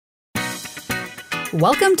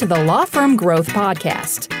Welcome to the Law Firm Growth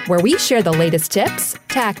Podcast, where we share the latest tips,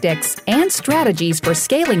 tactics, and strategies for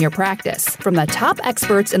scaling your practice from the top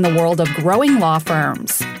experts in the world of growing law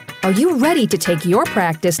firms. Are you ready to take your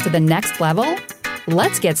practice to the next level?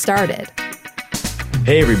 Let's get started.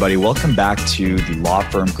 Hey everybody, welcome back to the Law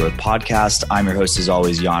Firm Growth Podcast. I'm your host as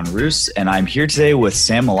always, Jan Roos, and I'm here today with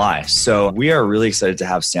Sam Malai. So we are really excited to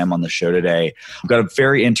have Sam on the show today. We've got a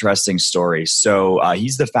very interesting story. So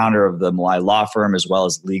he's the founder of the Malai Law Firm as well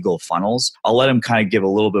as Legal Funnels. I'll let him kind of give a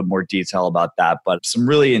little bit more detail about that, but some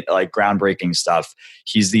really groundbreaking stuff.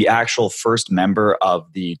 He's the actual first member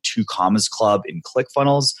of the Two Commas Club in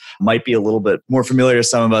ClickFunnels. Might be a little bit more familiar to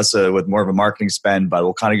some of us with more of a marketing spend, but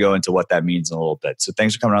we'll kind of go into what that means in a little bit. So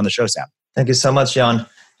thanks for coming on the show, Sam. Thank you so much, Jan.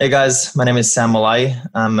 Hey guys, my name is Sam Malai.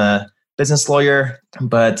 I'm a business lawyer,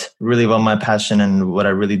 but really my passion and what I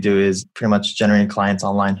really do is pretty much generating clients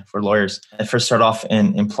online for lawyers. I first started off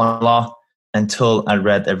in employment law until I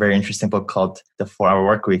read a very interesting book called The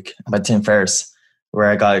 4-Hour Workweek by Tim Ferriss, where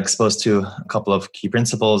I got exposed to a couple of key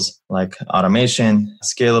principles like automation,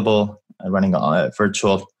 scalable, running a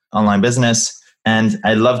virtual online business. And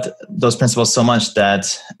I loved those principles so much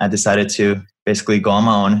that I decided to basically go on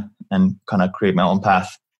my own and kind of create my own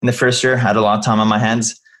path. In the first year, I had a lot of time on my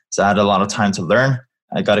hands, so I had a lot of time to learn.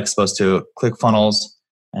 I got exposed to ClickFunnels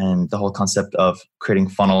and the whole concept of creating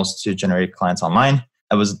funnels to generate clients online.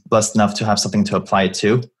 I was blessed enough to have something to apply it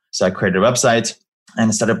to. So I created a website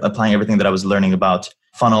and started applying everything that I was learning about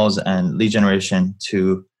funnels and lead generation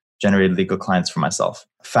to generate legal clients for myself.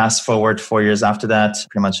 Fast forward 4 years after that,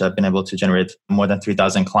 pretty much I've been able to generate more than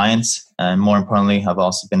 3,000 clients. And more importantly, I've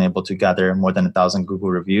also been able to gather more than 1,000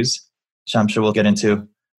 Google reviews, which I'm sure we'll get into.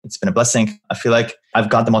 It's been a blessing. I feel like I've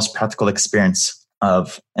got the most practical experience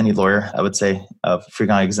of any lawyer, I would say, of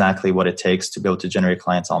figuring out exactly what it takes to be able to generate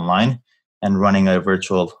clients online and running a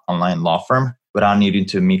virtual online law firm without needing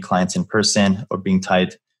to meet clients in person or being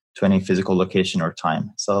tied to any physical location or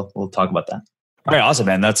time. So we'll talk about that. All right, awesome,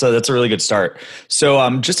 man. That's a really good start.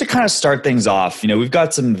 So just to kind of start things off, we've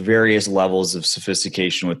got some various levels of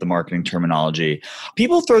sophistication with the marketing terminology.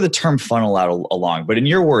 People throw the term funnel out along, but in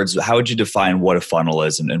your words, how would you define what a funnel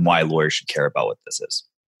is and why lawyers should care about what this is?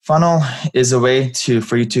 Funnel is a way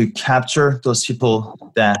for you to capture those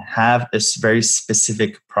people that have a very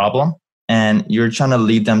specific problem, and you're trying to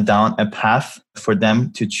lead them down a path for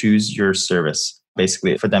them to choose your service.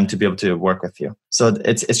 Basically, for them to be able to work with you. So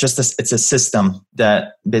it's a system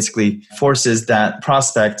that basically forces that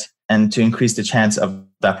prospect and to increase the chance of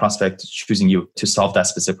that prospect choosing you to solve that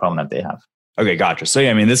specific problem that they have. Okay, gotcha. So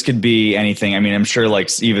yeah, this could be anything. I'm sure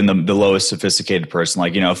even the lowest sophisticated person,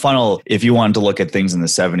 a funnel, if you wanted to look at things in the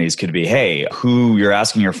 70s, could be, hey, who you're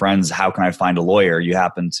asking your friends, how can I find a lawyer? You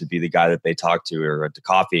happen to be the guy that they talked to or went to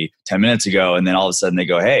coffee 10 minutes ago. And then all of a sudden they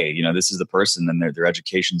go, hey, this is the person, and their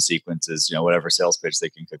education sequence is, whatever sales pitch they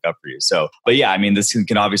can cook up for you. So, but yeah, this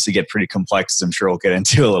can obviously get pretty complex, as I'm sure we'll get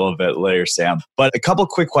into a little bit later, Sam. But a couple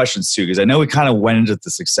quick questions too, because I know we kind of went into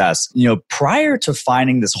the success. Prior to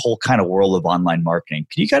finding this whole kind of world of online marketing,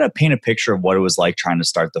 can you kind of paint a picture of what it was like trying to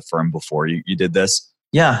start the firm before you did this?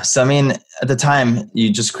 Yeah. So, at the time,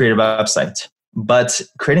 you just create a website. But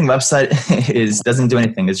creating a website doesn't do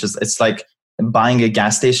anything. It's like buying a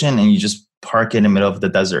gas station and you just park in the middle of the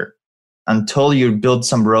desert. Until you build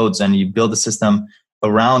some roads and you build a system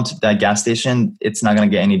around that gas station, it's not going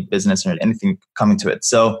to get any business or anything coming to it.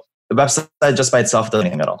 So the website just by itself doesn't do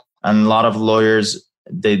anything at all. And a lot of lawyers,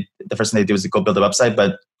 the first thing they do is go build a website.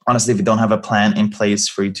 But honestly, if you don't have a plan in place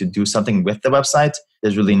for you to do something with the website,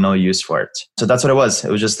 there's really no use for it. So that's what it was.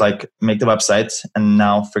 It was just make the website and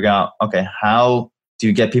now figure out, okay, how do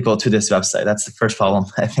you get people to this website? That's the first problem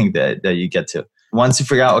I think that you get to. Once you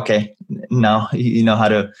figure out, okay, now you know how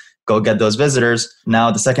to go get those visitors. Now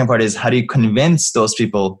the second part is how do you convince those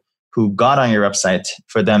people who got on your website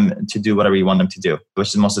for them to do whatever you want them to do, which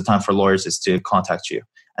is most of the time for lawyers is to contact you.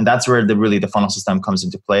 And that's where the funnel system comes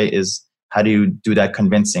into play is how do you do that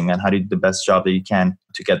convincing and how do you do the best job that you can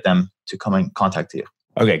to get them to come and contact you?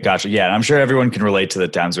 Okay, gotcha. Yeah, and I'm sure everyone can relate to the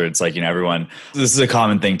times where it's everyone, this is a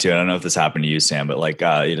common thing too. I don't know if this happened to you, Sam, but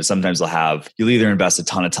sometimes you'll either invest a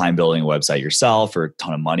ton of time building a website yourself or a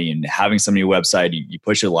ton of money and having somebody website, you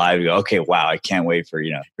push it live, you go, okay, wow, I can't wait for,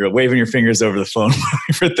 you're waving your fingers over the phone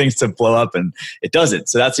for things to blow up and it doesn't.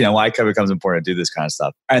 So that's, why it becomes important to do this kind of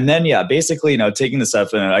stuff. And then, yeah, basically, taking this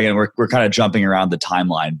stuff, and again, we're kind of jumping around the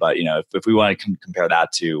timeline, but, if we want to compare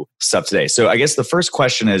that to stuff today. So I guess the first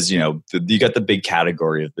question is, you got the big category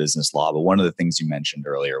of business law, but one of the things you mentioned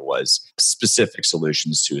earlier was specific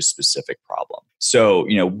solutions to a specific problem. So,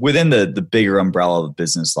 within the bigger umbrella of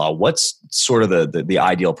business law, what's sort of the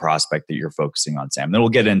ideal prospect that you're focusing on, Sam? Then we'll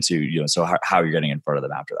get into, so how you're getting in front of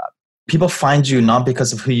them after that. People find you not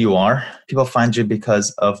because of who you are. People find you because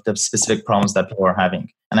of the specific problems that people are having.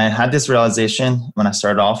 And I had this realization when I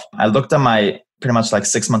started off. I looked at my pretty much like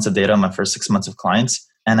 6 months of data, my first 6 months of clients.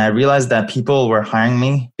 And I realized that people were hiring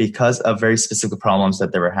me because of very specific problems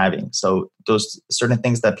that they were having. So those certain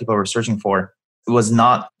things that people were searching for, they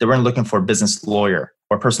weren't looking for a business lawyer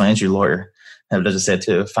or personal injury lawyer, let's just say,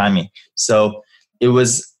 to find me. So it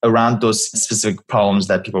was around those specific problems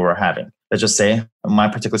that people were having. Let's just say my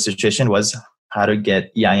particular situation was how to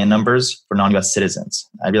get EIN numbers for non-US citizens.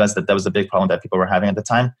 I realized that was a big problem that people were having at the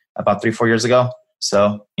time, about 3-4 years ago.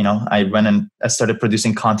 So, I went and I started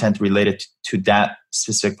producing content related to that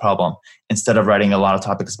specific problem. Instead of writing a lot of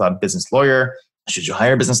topics about business lawyer, should you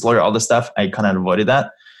hire a business lawyer, all this stuff, I kind of avoided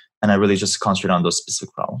that. And I really just concentrated on those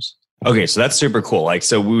specific problems. Okay, so that's super cool.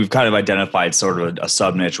 So we've kind of identified sort of a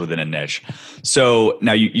sub niche within a niche. So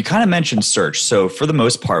now you kind of mentioned search. So for the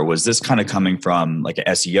most part, was this kind of coming from like an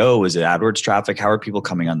SEO? Was it AdWords traffic? How are people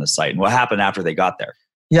coming on the site? And what happened after they got there?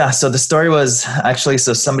 Yeah, so the story was actually,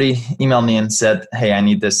 somebody emailed me and said, hey, I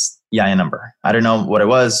need this EIN number. I don't know what it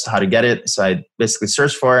was, how to get it. So I basically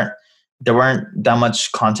searched for it. There weren't that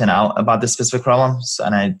much content out about this specific problem.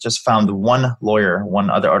 And I just found one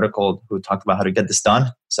other article who talked about how to get this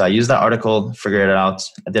done. So I used that article, figured it out.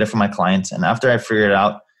 I did it for my client. And after I figured it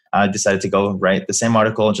out, I decided to go write the same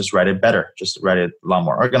article, just write it better, just write it a lot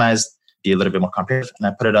more organized, be a little bit more comprehensive. And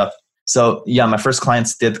I put it up. So yeah, my first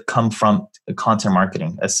clients did come from content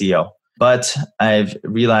marketing, SEO. But I've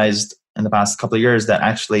realized in the past couple of years that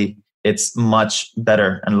actually it's much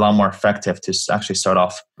better and a lot more effective to actually start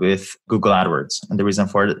off with Google AdWords. And the reason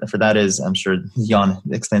for that is, I'm sure Jan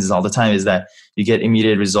explains this all the time, is that you get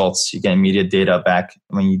immediate results. You get immediate data back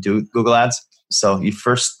when you do Google Ads. So you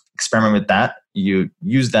first experiment with that. You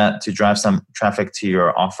use that to drive some traffic to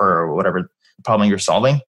your offer or whatever problem you're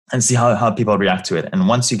solving and see how people react to it. And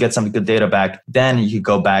once you get some good data back, then you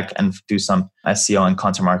go back and do some SEO and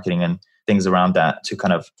content marketing and things around that to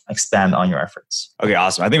kind of expand on your efforts. Okay,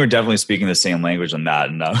 awesome. I think we're definitely speaking the same language on that.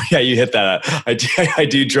 And yeah, you hit that. I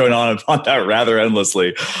do drone on about that rather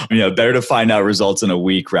endlessly. Better to find out results in a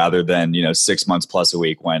week rather than, 6 months plus a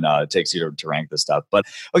week when it takes you to rank this stuff. But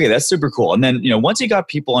okay, that's super cool. And then, once you got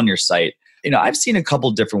people on your site, I've seen a couple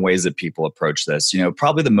different ways that people approach this.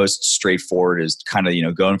 Probably the most straightforward is kind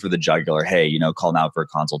of, going for the jugular. Hey, calling out for a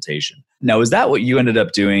consultation. Now, is that what you ended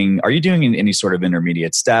up doing? Are you doing any sort of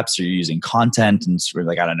intermediate steps? Are you using content and sort of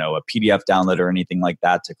like, I don't know, a PDF download or anything like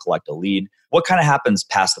that to collect a lead? What kind of happens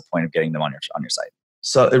past the point of getting them on your site?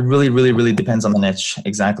 So it really, really, really depends on the niche.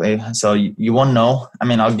 Exactly. So you won't know.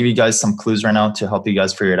 I'll give you guys some clues right now to help you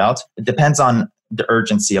guys figure it out. It depends on the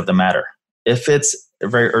urgency of the matter. If it's a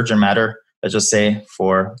very urgent matter, let's just say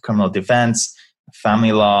for criminal defense,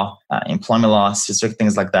 family law, employment law, specific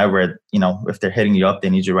things like that, where, if they're hitting you up,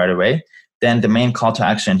 they need you right away, then the main call to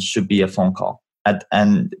action should be a phone call.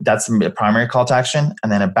 And that's a primary call to action.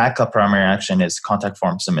 And then a backup primary action is contact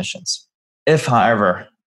form submissions. If, however,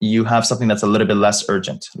 you have something that's a little bit less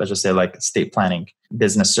urgent, let's just say like estate planning,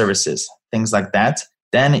 business services, things like that,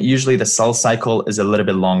 then usually the sales cycle is a little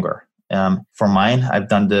bit longer. For mine, I've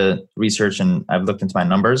done the research and I've looked into my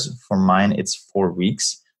numbers. For mine, it's 4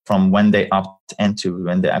 weeks from when they opt in to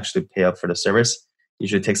when they actually pay up for the service.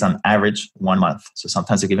 Usually takes on average 1 month. So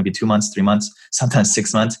sometimes it can be 2 months, 3 months, sometimes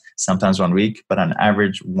 6 months, sometimes 1 week, but on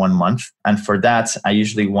average 1 month. And for that, I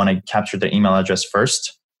usually want to capture their email address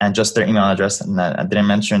first and just their email address. And I didn't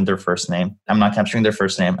mention their first name. I'm not capturing their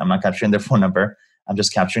first name. I'm not capturing their phone number. I'm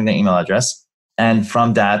just capturing their email address. And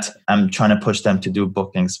from that, I'm trying to push them to do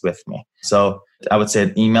bookings with me. So I would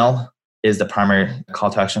say email is the primary call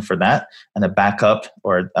to action for that. And the backup,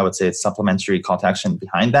 or I would say supplementary call to action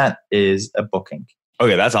behind that, is a booking.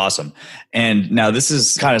 Okay, that's awesome. And now this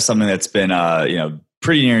is kind of something that's been,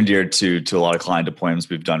 pretty near and dear to a lot of client deployments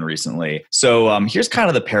we've done recently. So here's kind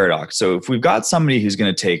of the paradox. So if we've got somebody who's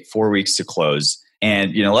going to take 4 weeks to close,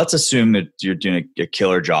 and let's assume that you're doing a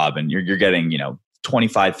killer job and you're getting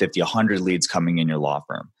 25, 50, 100 leads coming in your law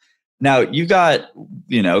firm. Now you got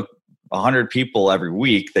 100 people every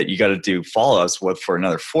week that you got to do follow-ups with for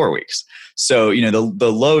another 4 weeks. So,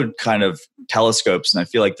 the load kind of telescopes, and I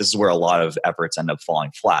feel like this is where a lot of efforts end up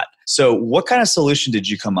falling flat. So what kind of solution did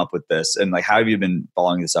you come up with this? And how have you been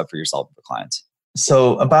following this up for yourself and for clients?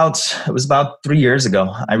 So it was about 3 years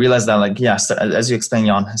ago, I realized that as you explained,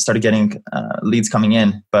 Jan, I started getting leads coming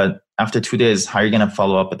in, but after 2 days, how are you going to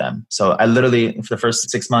follow up with them? So I literally, for the first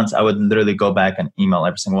 6 months, I would literally go back and email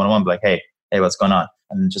every single one of them, be like, hey, what's going on?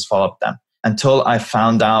 And just follow up with them. until I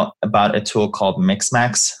found out about a tool called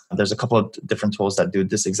Mixmax. There's a couple of different tools that do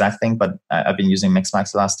this exact thing, but I've been using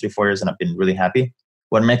Mixmax the last 3-4 years and I've been really happy.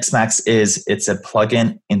 What Mixmax is, it's a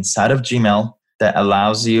plugin inside of Gmail that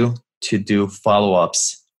allows you to do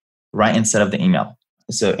follow-ups right inside of the email.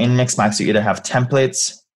 So in Mixmax, you either have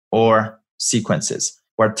templates or sequences.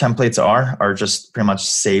 What templates are just pretty much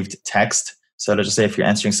saved text. So let's just say if you're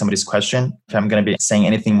answering somebody's question, if I'm going to be saying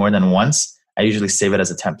anything more than once, I usually save it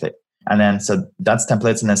as a template. And then, so that's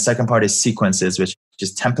templates. And the second part is sequences, which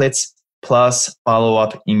is templates plus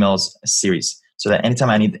follow-up emails series. So that anytime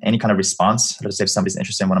I need any kind of response, let's say if somebody's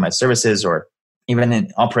interested in one of my services, or even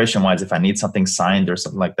in operation-wise, if I need something signed or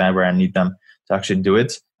something like that, where I need them to actually do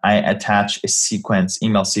it, I attach a sequence,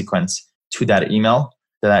 email sequence to that email,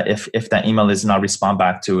 that if that email is not respond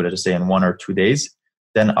back to, let's just say in 1 or 2 days,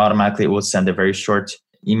 then automatically it will send a very short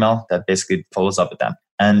email that basically follows up with them.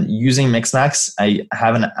 And using Mixmax, I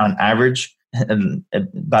have on average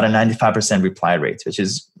about a 95% reply rate, which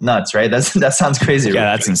is nuts, right? That sounds crazy.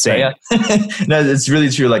 Yeah, that's insane. Yeah. No, it's really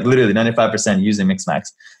true. Like literally 95% using Mixmax.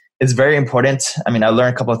 It's very important. I mean, I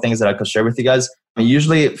learned a couple of things that I could share with you guys. I mean,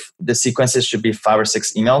 usually the sequences should be 5 or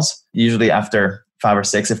 6 emails. Usually after 5 or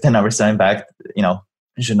 6, if they're not responding back, you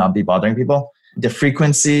should not be bothering people. The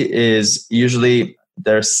frequency is usually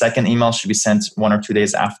their second email should be sent 1 or 2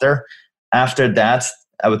 days after. After that,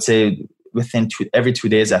 I would say within every 2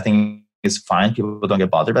 days, I think is fine. People don't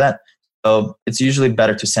get bothered by that. So it's usually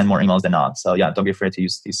better to send more emails than not. So yeah, don't be afraid to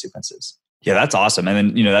use these sequences. Yeah, that's awesome.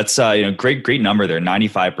 And then, that's great number there,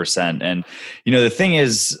 95%. And, the thing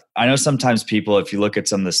is, I know sometimes people, if you look at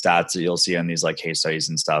some of the stats that you'll see on these like case studies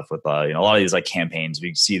and stuff with, a lot of these like campaigns,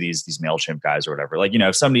 we see these MailChimp guys or whatever, like,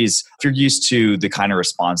 if you're used to the kind of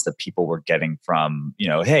response that people were getting from,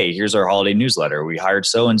 hey, here's our holiday newsletter. We hired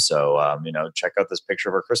so-and-so, check out this picture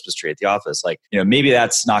of our Christmas tree at the office. Like, maybe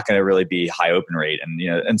that's not going to really be high open rate. And,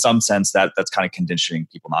 in some sense that's kind of conditioning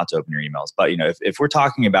people not to open your emails. But, if we're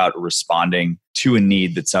talking about responding to a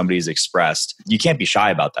need that somebody's expressed, you can't be shy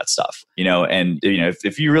about that stuff, and,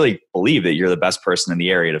 if you really believe that you're the best person in the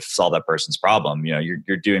area to solve that person's problem,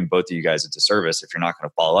 you're doing both of you guys a disservice if you're not going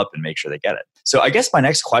to follow up and make sure they get it. So I guess my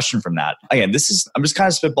next question from that, again, I'm just kind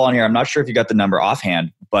of spitballing here. I'm not sure if you got the number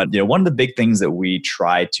offhand, but one of the big things that we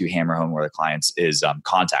try to hammer home with our clients is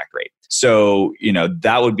contact rate. So,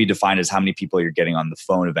 that would be defined as how many people you're getting on the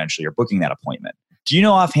phone eventually or booking that appointment. Do you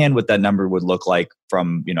know offhand what that number would look like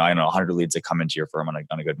from, 100 leads that come into your firm on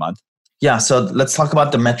a good month? Yeah. So let's talk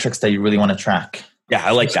about the metrics that you really want to track. Yeah,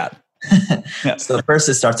 I like that. Yeah. So first,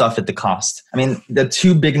 it starts off with the cost. I mean, the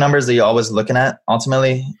two big numbers that you're always looking at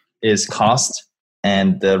ultimately is cost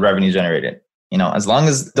and the revenue generated. As long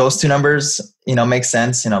as those two numbers, make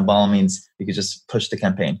sense, by all means, you could just push the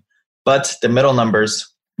campaign. But the middle numbers,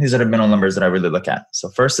 these are the middle numbers that I really look at. So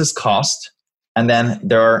first is cost. And then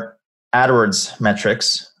there are AdWords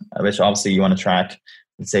metrics, which obviously you want to track.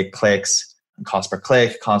 Let's say clicks, cost per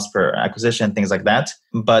click, cost per acquisition, things like that.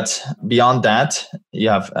 But beyond that,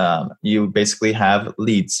 you basically have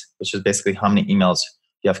leads, which is basically how many emails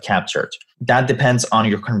you have captured. That depends on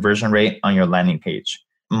your conversion rate on your landing page.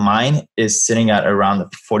 Mine is sitting at around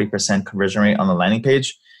 40% conversion rate on the landing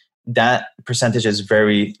page. That percentage is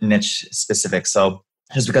very niche specific. So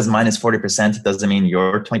just because mine is 40% doesn't mean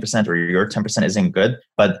your 20% or your 10% isn't good.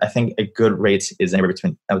 But I think a good rate is anywhere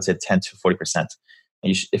between, I would say, 10 to 40%.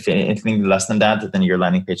 If anything less than that, then your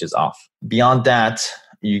landing page is off. Beyond that,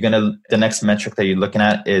 the next metric that you're looking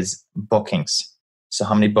at is bookings. So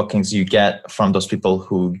how many bookings you get from those people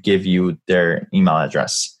who give you their email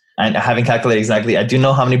address. And I haven't calculated exactly. I do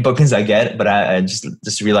know how many bookings I get, but I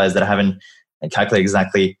just realized that I haven't calculated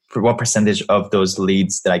exactly for what percentage of those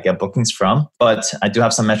leads that I get bookings from. But I do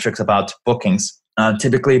have some metrics about bookings.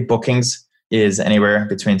 Typically, bookings is anywhere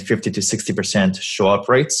between 50 to 60% show-up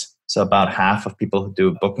rates. So about half of people who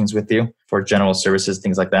do bookings with you for general services,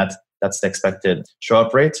 things like that, that's the expected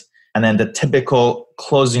show-up rate. And then the typical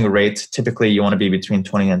closing rate, typically you want to be between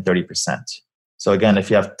 20 and 30%. So again, if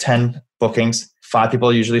you have 10 bookings, 5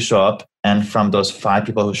 people usually show up. And from those 5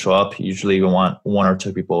 people who show up, usually you want 1 or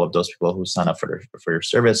 2 people of those people who sign up for your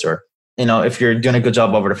service. Or, if you're doing a good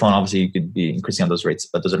job over the phone, obviously you could be increasing on those rates,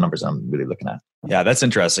 but those are numbers I'm really looking at. Yeah, that's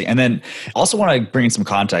interesting. And then also want to bring in some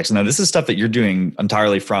context. Now, this is stuff that you're doing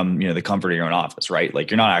entirely from, the comfort of your own office, right?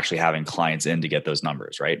 Like you're not actually having clients in to get those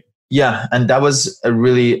numbers, right? Yeah. And that was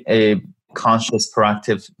a conscious,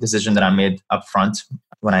 proactive decision that I made up front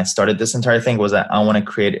when I started this entire thing, was that I want to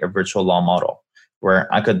create a virtual law model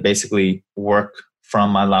where I could basically work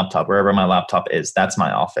from my laptop, wherever my laptop is. That's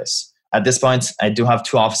my office. At this point, I do have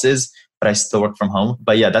 2 offices, but I still work from home.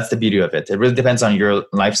 But yeah, that's the beauty of it. It really depends on your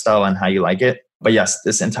lifestyle and how you like it. But yes,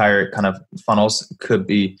 this entire kind of funnels could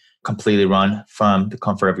be completely run from the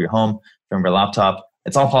comfort of your home, from your laptop.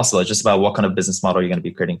 It's all possible. It's just about what kind of business model you're going to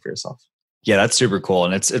be creating for yourself. Yeah, that's super cool.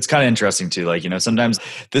 And it's kind of interesting too. Like, sometimes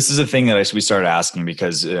this is a thing that we started asking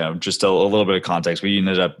because, just a little bit of context, we've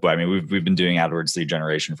been doing AdWords lead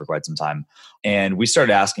generation for quite some time. And we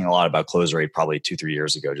started asking a lot about close rate probably 2-3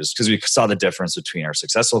 years ago, just because we saw the difference between our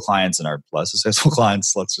successful clients and our less successful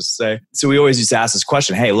clients, let's just say. So we always used to ask this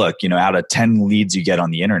question, hey, look, out of 10 leads you get on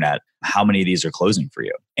the internet, how many of these are closing for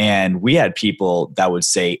you? And we had people that would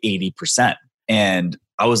say 80%. And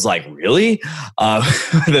I was like, really?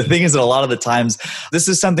 The thing is that a lot of the times, this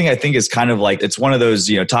is something I think is kind of like, it's one of those,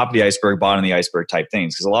 top of the iceberg, bottom of the iceberg type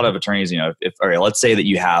things. Because a lot of attorneys, let's say that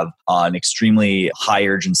you have an extremely high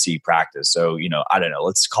urgency practice. So, I don't know,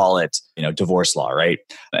 let's call it, divorce law, right?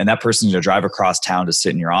 And that person's going to drive across town to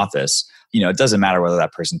sit in your office. It doesn't matter whether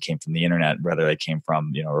that person came from the internet, whether they came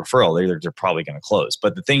from, a referral, they're probably going to close.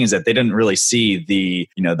 But the thing is that they didn't really see the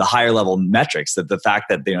higher level metrics, that the fact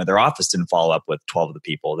that, their office didn't follow up with 12 of the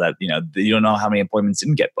people, that, you don't know how many appointments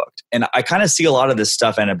didn't get booked. And I kind of see a lot of this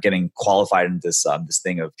stuff end up getting qualified into this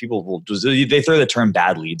thing of people they throw the term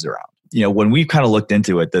bad leads around. When we kind of looked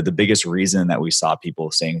into it, the biggest reason that we saw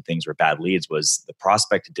people saying things were bad leads was the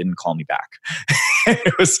prospect didn't call me back.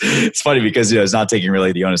 It's funny because, it's not taking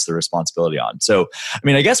really the onus of the responsibility on. So,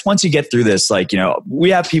 I guess once you get through this, we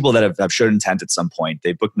have people that have showed intent at some point.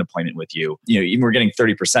 They booked an appointment with you. Even we're getting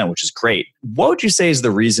 30%, which is great. What would you say is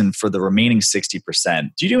the reason for the remaining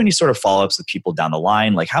 60%? Do you do any sort of follow-ups with people down the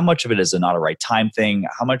line? Like, how much of it is a not a right time thing?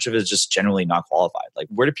 How much of it is just generally not qualified? Like,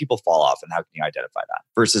 where do people fall off, and how can you identify that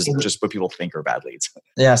versus just what people think are bad leads?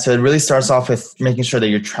 Yeah, so it really starts off with making sure that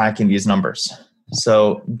you're tracking these numbers.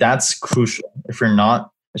 So that's crucial. If you're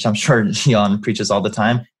not, which I'm sure Jan preaches all the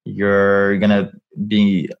time, you're going to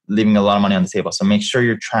be leaving a lot of money on the table. So make sure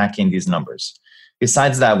you're tracking these numbers.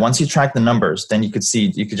 Besides that, once you track the numbers, then you could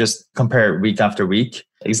just compare week after week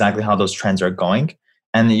exactly how those trends are going.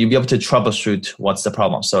 And you'll be able to troubleshoot what's the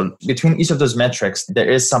problem. So between each of those metrics, there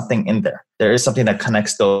is something in there. There is something that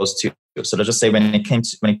connects those two. So let's just say when it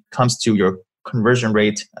comes to your conversion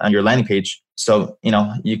rate on your landing page, so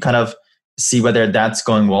you kind of see whether that's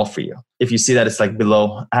going well for you. If you see that it's like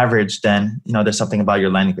below average, then there's something about your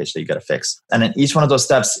landing page that you got to fix. And then each one of those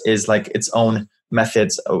steps is like its own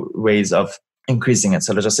methods, ways of increasing it.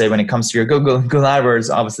 So let's just say when it comes to your Google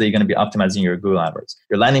AdWords, obviously you're going to be optimizing your Google AdWords.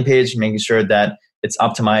 Your landing page, making sure that it's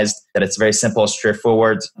optimized, that it's very simple,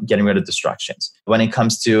 straightforward, getting rid of distractions. When it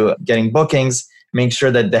comes to getting bookings, make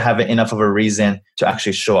sure that they have enough of a reason to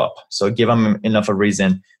actually show up. So give them enough of a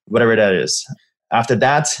reason, whatever that is. After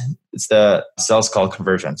that, it's the sales call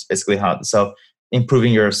conversions, basically so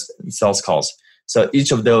improving your sales calls. So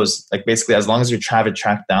each of those, like basically as long as you have it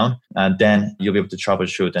tracked down, then you'll be able to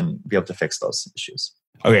troubleshoot and be able to fix those issues.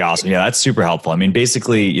 Okay, awesome. Yeah, that's super helpful.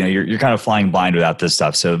 Basically, you're kind of flying blind without this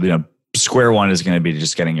stuff. So, square one is going to be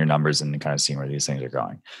just getting your numbers and kind of seeing where these things are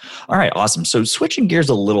going. All right, awesome. So switching gears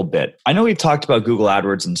a little bit, I know we've talked about Google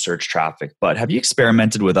AdWords and search traffic, but have you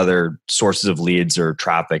experimented with other sources of leads or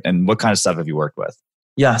traffic, and what kind of stuff have you worked with?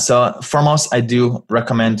 Yeah, so foremost, I do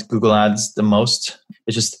recommend Google Ads the most.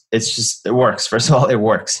 It works. First of all, it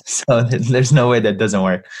works. So there's no way that doesn't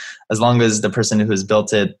work. As long as the person who's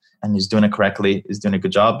built it and is doing it correctly is doing a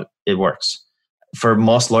good job, it works. For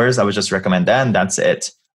most lawyers, I would just recommend that, and that's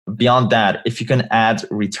it. Beyond that, if you can add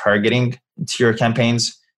retargeting to your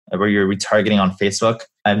campaigns, where you're retargeting on Facebook,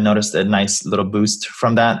 I've noticed a nice little boost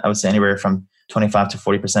from that. I would say anywhere from 25 to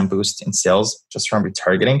 40% boost in sales just from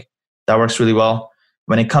retargeting. That works really well.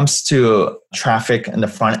 When it comes to traffic in the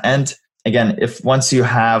front end, again, if once you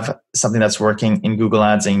have something that's working in Google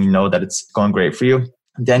Ads and you know that it's going great for you,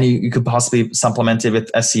 then you could possibly supplement it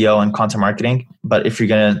with SEO and content marketing. But if you're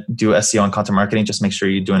going to do SEO and content marketing, just make sure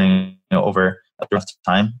you're doing it over a period of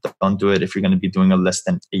time. Don't do it if you're going to be doing it less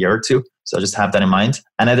than a year or two. So just have that in mind.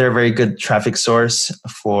 Another very good traffic source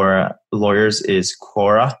for lawyers is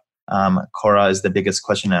Quora. Quora is the biggest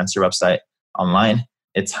question and answer website online.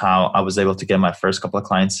 It's how I was able to get my first couple of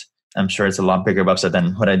clients. I'm sure it's a lot bigger website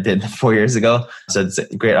than what I did 4 years ago. So it's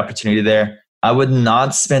a great opportunity there. I would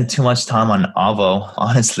not spend too much time on Avvo,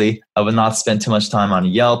 honestly. I would not spend too much time on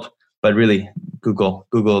Yelp, but really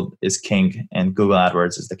Google is king, and Google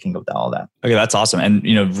AdWords is the king of all that. Okay, that's awesome. And,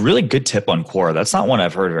 really good tip on Quora. That's not one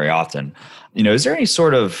I've heard very often. Is there any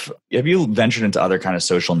have you ventured into other kind of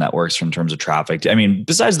social networks in terms of traffic?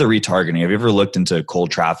 Besides the retargeting, have you ever looked into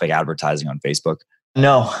cold traffic advertising on Facebook?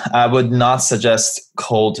 No, I would not suggest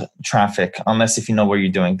cold traffic unless if you know what you're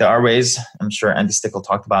doing. There are ways, I'm sure Andy Stickle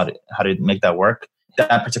talked about it, how to make that work.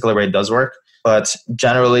 That particular way does work. But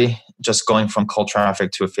generally, just going from cold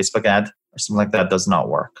traffic to a Facebook ad or something like that does not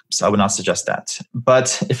work. So I would not suggest that.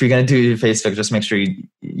 But if you're going to do Facebook, just make sure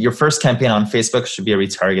your first campaign on Facebook should be a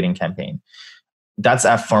retargeting campaign. That's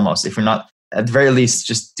at foremost. If you're not, at the very least,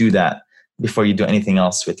 just do that before you do anything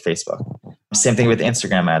else with Facebook. Same thing with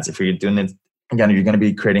Instagram ads. If you're doing it, again, you're going to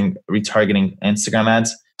be creating retargeting Instagram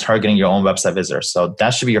ads, targeting your own website visitors. So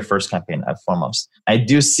that should be your first campaign at foremost. I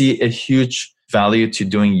do see a huge value to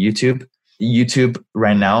doing YouTube. YouTube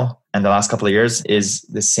right now and the last couple of years is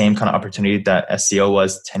the same kind of opportunity that SEO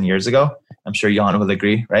was 10 years ago. I'm sure Jan will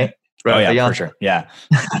agree, right? Oh yeah, Jan? for sure. Yeah.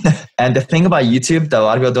 And the thing about YouTube that a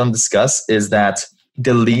lot of people don't discuss is that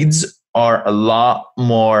the leads are a lot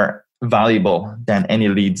more valuable than any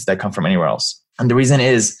leads that come from anywhere else. And the reason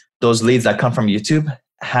is those leads that come from YouTube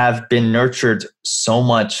have been nurtured so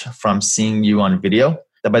much from seeing you on video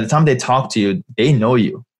that by the time they talk to you, they know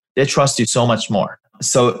you. They trust you so much more.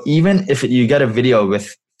 So even if you get a video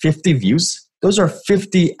with 50 views, those are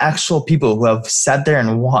 50 actual people who have sat there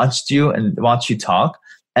and watched you and watched you talk.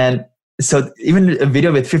 And so even a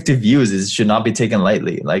video with 50 views should not be taken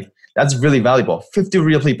lightly. Like that's really valuable. 50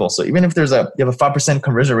 real people. So even if you have a 5%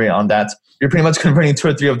 conversion rate on that, you're pretty much converting 2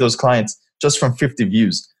 or 3 of those clients just from 50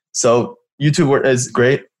 views. So YouTube is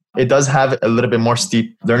great. It does have a little bit more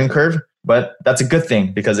steep learning curve, but that's a good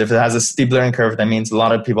thing because if it has a steep learning curve, that means a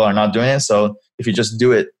lot of people are not doing it. So if you just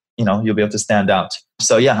do it, you'll be able to stand out.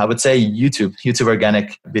 So yeah, I would say YouTube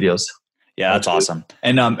organic videos. Yeah, that's awesome.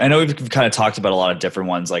 And I know we've kind of talked about a lot of different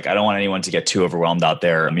ones. Like I don't want anyone to get too overwhelmed out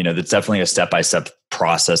there. That's definitely a step-by-step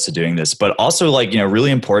process to doing this. But also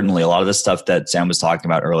really importantly, a lot of the stuff that Sam was talking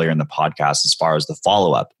about earlier in the podcast, as far as the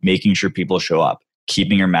follow-up, making sure people show up,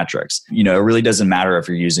 keeping your metrics. It really doesn't matter if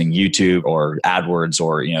you're using YouTube or AdWords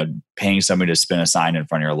or, paying somebody to spin a sign in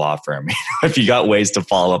front of your law firm. If you got ways to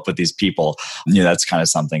follow up with these people, that's kind of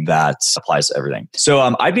something that applies to everything. So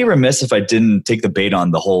I'd be remiss if I didn't take the bait on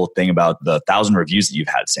the whole thing about the 1,000 reviews that you've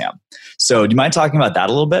had, Sam. So do you mind talking about that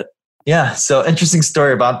a little bit? Yeah. So interesting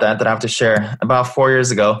story about that I have to share. About 4 years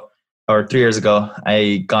ago or 3 years ago,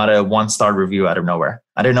 I got a 1-star review out of nowhere.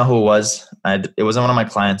 I didn't know who it was. It wasn't one of my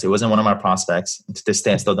clients. It wasn't one of my prospects. To this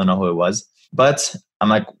day, I still don't know who it was. But I'm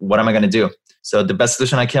like, what am I going to do? So the best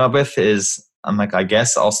solution I came up with is, I'm like, I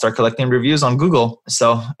guess I'll start collecting reviews on Google.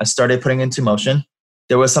 So I started putting it into motion.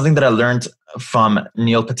 There was something that I learned from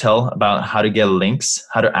Neil Patel about how to get links,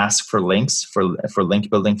 how to ask for links for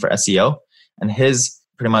link building for SEO. And his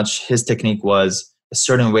technique was a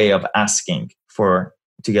certain way of asking to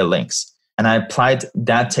get links. And I applied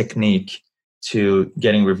that technique to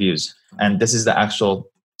getting reviews. And this is the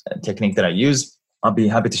actual technique that I use. I'll be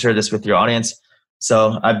happy to share this with your audience.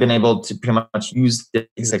 So I've been able to pretty much use the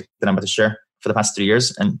exact that I'm about to share for the past 3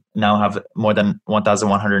 years and now have more than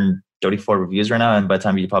 1,134 reviews right now. And by the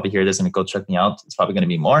time you probably hear this and go check me out, it's probably going to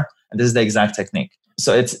be more. And this is the exact technique.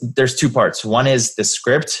 So there's 2 parts. One is the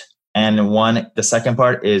script and the second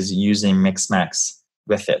part is using Mixmax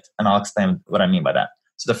with it. And I'll explain what I mean by that.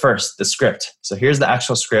 So the script. So here's the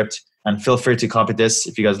actual script. And feel free to copy this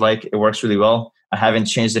if you guys like. It works really well. I haven't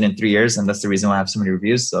changed it in 3 years, and that's the reason why I have so many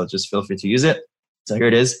reviews. So just feel free to use it. So here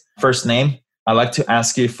it is. First name. I'd like to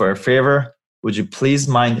ask you for a favor. Would you please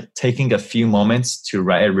mind taking a few moments to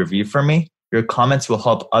write a review for me? Your comments will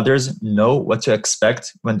help others know what to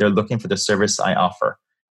expect when they're looking for the service I offer.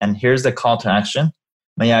 And here's the call to action.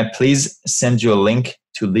 May I please send you a link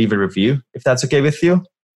to leave a review, if that's okay with you?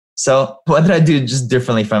 So what did I do just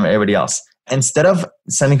differently from everybody else? Instead of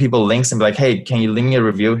sending people links and be like, hey, can you leave me a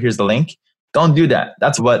review? Here's the link. Don't do that.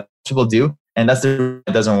 That's what people do. And that's it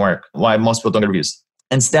doesn't work. Why most people don't get reviews.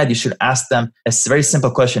 Instead, you should ask them a very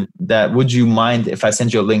simple question that, would you mind if I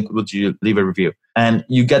send you a link? Would you leave a review? And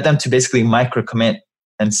you get them to basically micro commit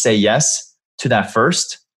and say yes to that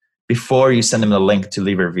first before you send them the link to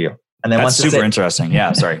leave a review. And then that's super interesting.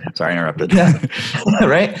 Yeah. Sorry, I interrupted. Yeah.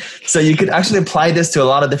 Right. So you could actually apply this to a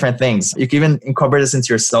lot of different things. You can even incorporate this into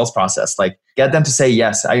your sales process. Like get them to say,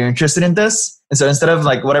 yes, are you interested in this? And so instead of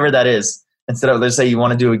like whatever that is, instead of, let's say you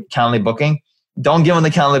want to do a Calendly booking, don't give them the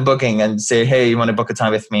Calendly booking and say, hey, you want to book a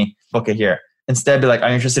time with me? Book it here. Instead, be like, are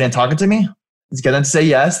you interested in talking to me? Just get them to say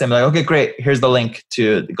yes. Then be like, okay, great. Here's the link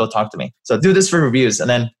to go talk to me. So do this for reviews. And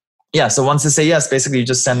then, yeah, so once they say yes, basically you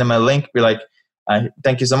just send them a link. Be like,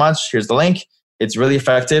 thank you so much. Here's the link. It's really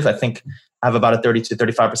effective. I think I have about a 30 to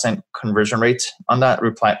 35% conversion rate on that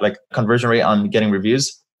conversion rate on getting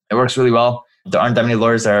reviews. It works really well. There aren't that many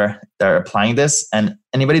lawyers that that are applying this. And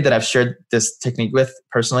anybody that I've shared this technique with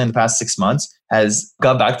personally in the past 6 months has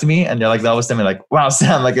got back to me and they're like, that was me like, wow,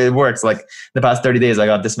 Sam, like it works. Like the past 30 days, I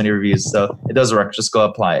got this many reviews. So it does work. Just go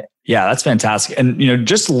apply it. Yeah, that's fantastic. And,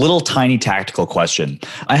 just a little tiny tactical question.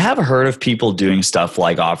 I have heard of people doing stuff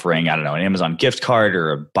like offering, I don't know, an Amazon gift card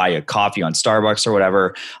or buy a coffee on Starbucks or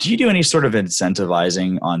whatever. Do you do any sort of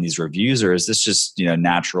incentivizing on these reviews, or is this just,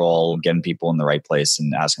 natural, getting people in the right place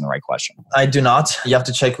and asking the right question? I do not. You have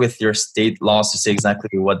to check with your state laws to see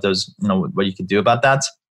exactly what you can do about that.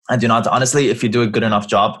 I do not. Honestly, if you do a good enough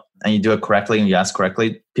job and you do it correctly and you ask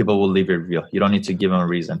correctly, people will leave a review. You don't need to give them a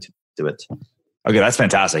reason to do it. Okay, that's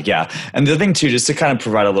fantastic. Yeah. And the thing too, just to kind of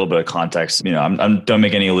provide a little bit of context, I don't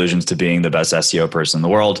make any illusions to being the best SEO person in the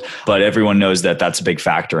world, but everyone knows that that's a big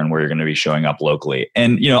factor in where you're going to be showing up locally.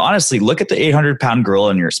 And, honestly, look at the 800-pound gorilla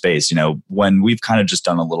in your space. When we've kind of just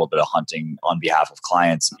done a little bit of hunting on behalf of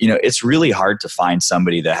clients, it's really hard to find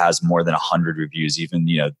somebody that has more than 100 reviews, even,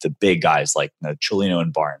 the big guys like Cellino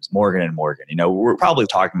and Barnes, Morgan and Morgan, we're probably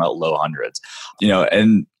talking about low hundreds,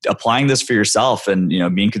 and applying this for yourself and,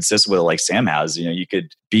 being consistent with it like Sam has, you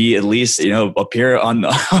could be at least, appear on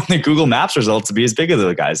the Google Maps results to be as big as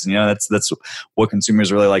the guys. That's what consumers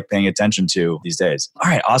really like paying attention to these days. All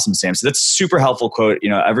right. Awesome, Sam. So that's a super helpful quote.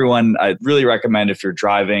 Everyone, I really recommend if you're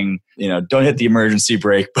driving, don't hit the emergency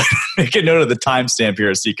brake, but make a note of the timestamp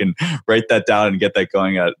here so you can write that down and get that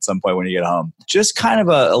going at some point when you get home. Just kind of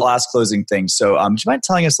a last closing thing. So do you mind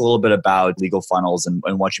telling us a little bit about legal funnels and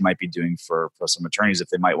what you might be doing for some attorneys if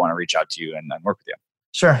they might want to reach out to you and work with you?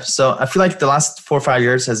 Sure. So I feel like the last 4 or 5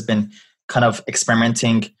 years has been kind of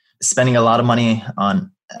experimenting, spending a lot of money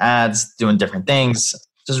on ads, doing different things,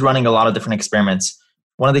 just running a lot of different experiments.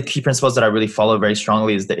 One of the key principles that I really follow very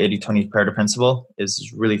strongly is the 80-20 Pareto principle,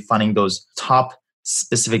 is really finding those top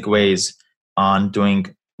specific ways on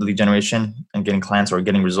doing lead generation and getting clients or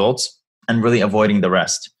getting results and really avoiding the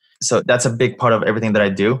rest. So that's a big part of everything that I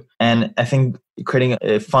do. And I think creating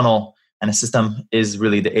a funnel and a system is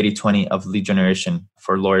really the 80-20 of lead generation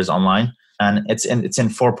for lawyers online. And it's in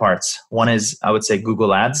 4 parts. One is, I would say,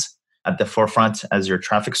 Google Ads at the forefront as your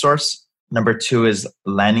traffic source. Number 2 is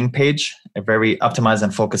landing page, a very optimized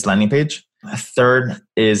and focused landing page. A third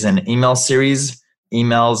is an email series,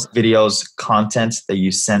 emails, videos, content that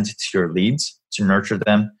you send to your leads to nurture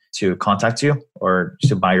them to contact you or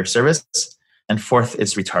to buy your service. And 4th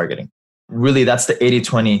is retargeting. Really, that's the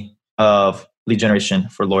 80-20 of lead generation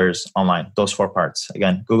for lawyers online, those 4 parts.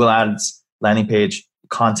 Again, Google Ads, landing page,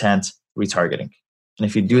 content, retargeting. And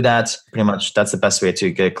if you do that, pretty much that's the best way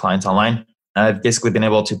to get clients online. And I've basically been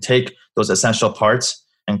able to take those essential parts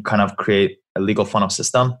and kind of create a legal funnel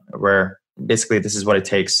system where basically this is what it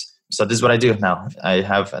takes. So this is what I do now. I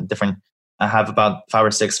have about 5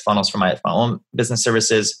 or 6 funnels for my own business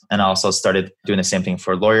services. And I also started doing the same thing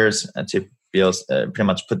for lawyers and to be able to pretty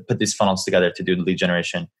much put these funnels together to do the lead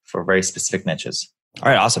generation for very specific niches. All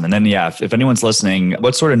right, awesome. And then, if anyone's listening,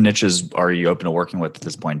 what sort of niches are you open to working with at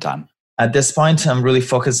this point in time? At this point, I'm really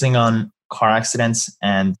focusing on car accidents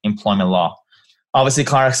and employment law. Obviously,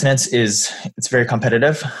 car accidents it's very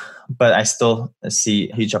competitive, but I still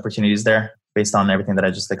see huge opportunities there based on everything that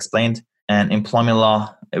I just explained. And employment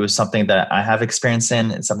law, it was something that I have experience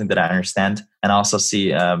in. It's something that I understand. And I also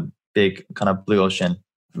see a big kind of blue ocean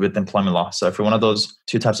with employment law. So if you're one of those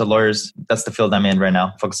 2 types of lawyers, that's the field I'm in right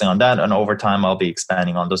now, focusing on that. And over time, I'll be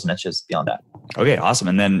expanding on those niches beyond that. Okay, awesome.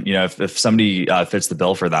 And then, if somebody fits the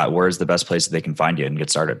bill for that, where's the best place that they can find you and get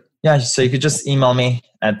started? Yeah, so you could just email me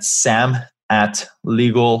at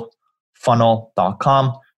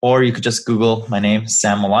sam@legalfunnel.com, or you could just Google my name,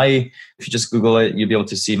 Sam Malai. If you just Google it, you'll be able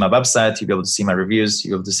to see my website. You'll be able to see my reviews.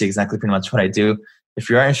 You'll be able to see exactly pretty much what I do. If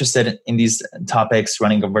you are interested in these topics,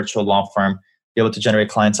 running a virtual law firm, be able to generate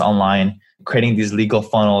clients online, creating these legal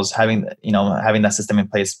funnels, having that system in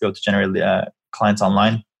place to be able to generate clients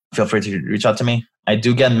online, feel free to reach out to me. I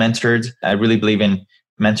do get mentored. I really believe in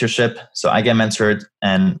mentorship. So I get mentored,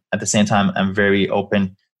 and at the same time, I'm very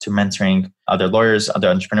open to mentoring other lawyers, other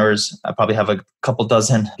entrepreneurs. I probably have a couple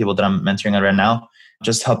dozen people that I'm mentoring right now.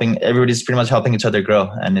 Just helping, everybody's pretty much helping each other grow,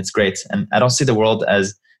 and it's great. And I don't see the world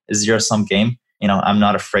as a zero-sum game. I'm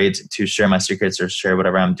not afraid to share my secrets or share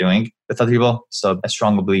whatever I'm doing with other people. So I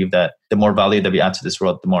strongly believe that the more value that we add to this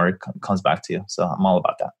world, the more it comes back to you. So I'm all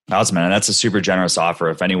about that. Awesome, man. And that's a super generous offer.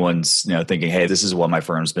 If anyone's thinking, hey, this is what my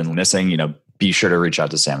firm's been missing, be sure to reach out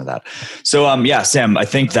to Sam with that. So Sam, I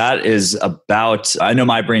think that is about, I know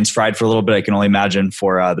my brain's fried for a little bit. I can only imagine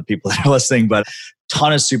for the people that are listening, but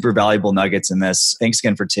ton of super valuable nuggets in this. Thanks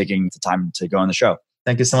again for taking the time to go on the show.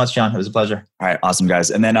 Thank you so much, John. It was a pleasure. All right. Awesome, guys.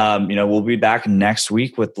 And then, we'll be back next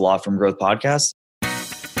week with the Law Firm Growth Podcast.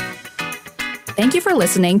 Thank you for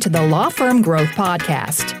listening to the Law Firm Growth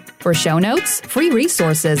Podcast. For show notes, free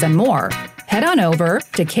resources, and more, head on over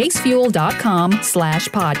to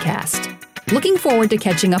casefuel.com/podcast. Looking forward to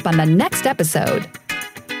catching up on the next episode.